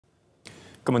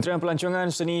Kementerian Pelancongan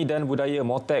Seni dan Budaya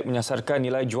MOTEK menyasarkan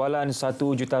nilai jualan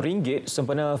RM1 juta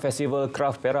sempena Festival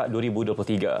Kraf Perak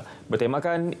 2023.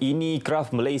 Bertemakan Ini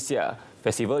Kraf Malaysia,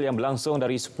 festival yang berlangsung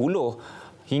dari 10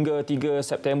 hingga 3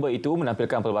 September itu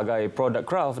menampilkan pelbagai produk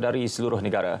Kraf dari seluruh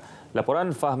negara.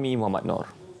 Laporan Fahmi Muhammad Nur.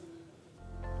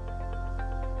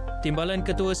 Timbalan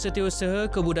Ketua Setiausaha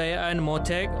Kebudayaan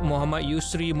MOTEK Muhammad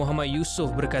Yusri Muhammad Yusof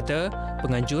berkata,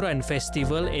 penganjuran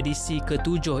festival edisi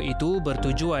ke-7 itu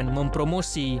bertujuan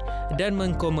mempromosi dan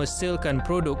mengkomersialkan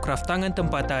produk kraf tangan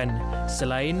tempatan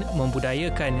selain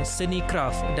membudayakan seni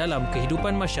kraf dalam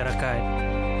kehidupan masyarakat.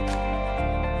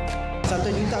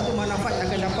 RM1 juta tu manfaat yang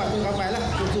akan dapat tu ramailah,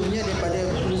 contohnya daripada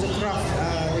produser kraf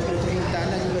daripada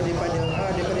Perdana, juga daripada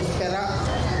Perak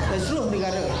dan seluruh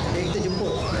negara yang kita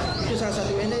jemput. Itu salah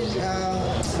satu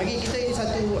bagi kita ini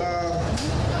satu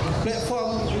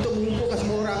platform untuk mengumpulkan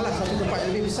semua orang lah, satu tempat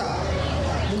yang lebih besar.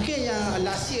 Mungkin yang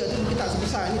last year tu mungkin tak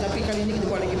sebesar ni, tapi kali ini kita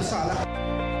buat lagi besar lah.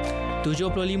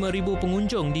 75,000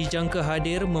 pengunjung dijangka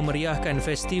hadir memeriahkan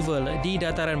festival di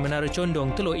dataran Menara Condong,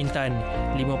 Teluk Intan.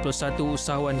 51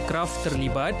 usahawan kraf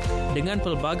terlibat dengan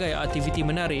pelbagai aktiviti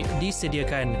menarik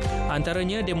disediakan,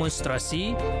 antaranya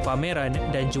demonstrasi, pameran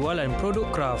dan jualan produk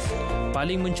kraf.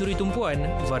 Paling mencuri tumpuan,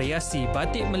 variasi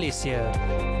batik Malaysia.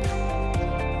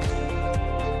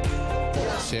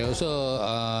 Saya rasa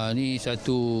ini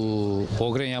satu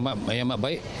program yang amat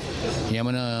baik, yang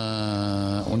mana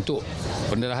untuk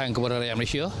pendarahan kepada rakyat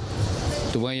Malaysia,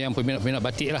 terutama yang peminat-peminat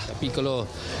batik lah. Tapi kalau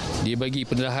dia bagi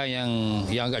pendarahan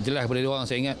yang agak jelas kepada orang,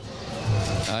 saya ingat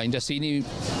industri ini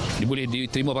boleh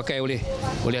diterima pakai oleh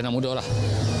anak muda lah.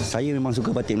 Saya memang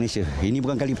suka batik Malaysia. Ini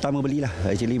bukan kali pertama belilah.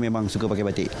 Actually memang suka pakai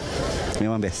batik.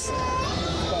 Memang best.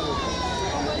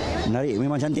 Menarik,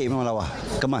 memang cantik, memang lawa.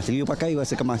 Kemas, you pakai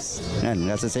rasa kemas. Kan?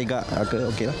 Rasa segak,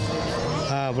 okey lah.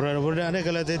 Produk-produk dia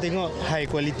kalau saya tengok high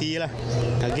quality lah.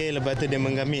 Okey, lepas tu dia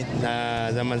menggamit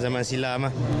zaman-zaman silam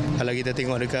lah. Kalau kita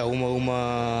tengok dekat rumah-rumah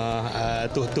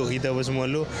tuh kita apa semua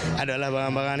dulu, adalah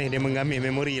barang-barang ni dia menggamit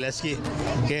memori lah sikit.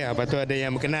 Okey, lepas tu ada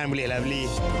yang berkenan bolehlah beli.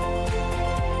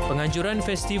 Penganjuran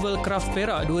Festival Kraf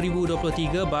Perak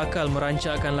 2023 bakal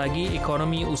merancakkan lagi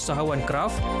ekonomi usahawan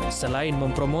kraf selain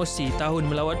mempromosi Tahun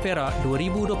Melawat Perak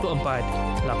 2024.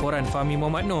 Laporan Fahmi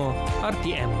Muhammad Nur,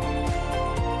 RTM.